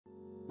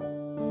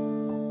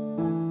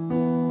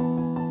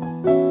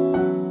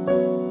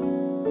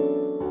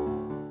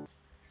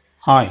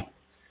Hi,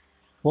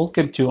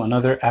 welcome to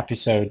another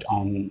episode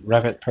on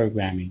Revit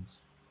programming.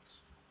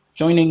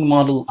 Joining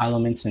model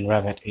elements in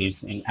Revit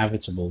is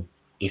inevitable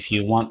if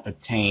you want to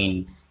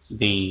obtain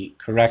the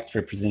correct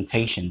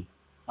representation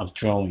of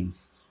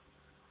drawings,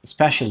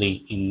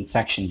 especially in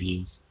section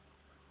views.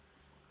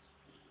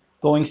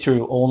 Going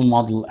through all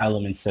model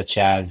elements such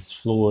as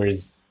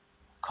floors,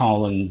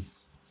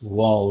 columns,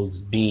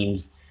 walls,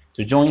 beams,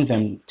 to join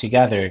them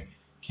together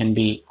can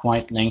be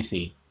quite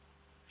lengthy.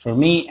 For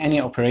me,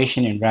 any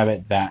operation in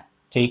Revit that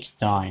takes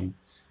time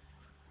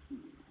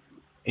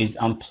is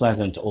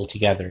unpleasant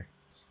altogether.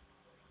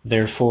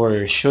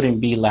 Therefore,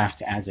 shouldn't be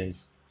left as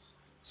is.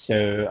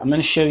 So I'm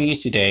going to show you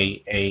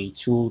today a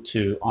tool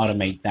to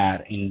automate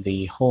that in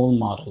the whole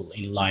model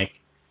in like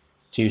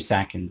 2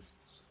 seconds.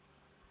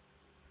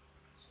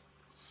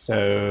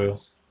 So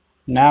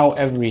now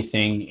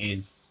everything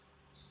is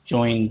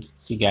joined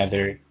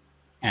together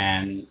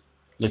and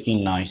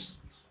looking nice.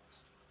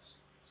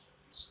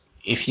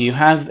 If you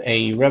have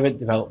a Revit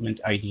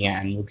development idea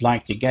and would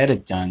like to get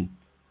it done,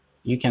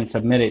 you can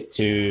submit it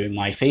to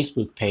my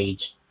Facebook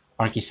page,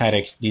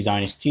 Archithetics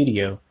Design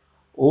Studio,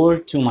 or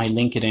to my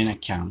LinkedIn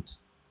account.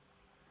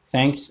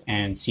 Thanks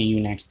and see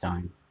you next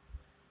time.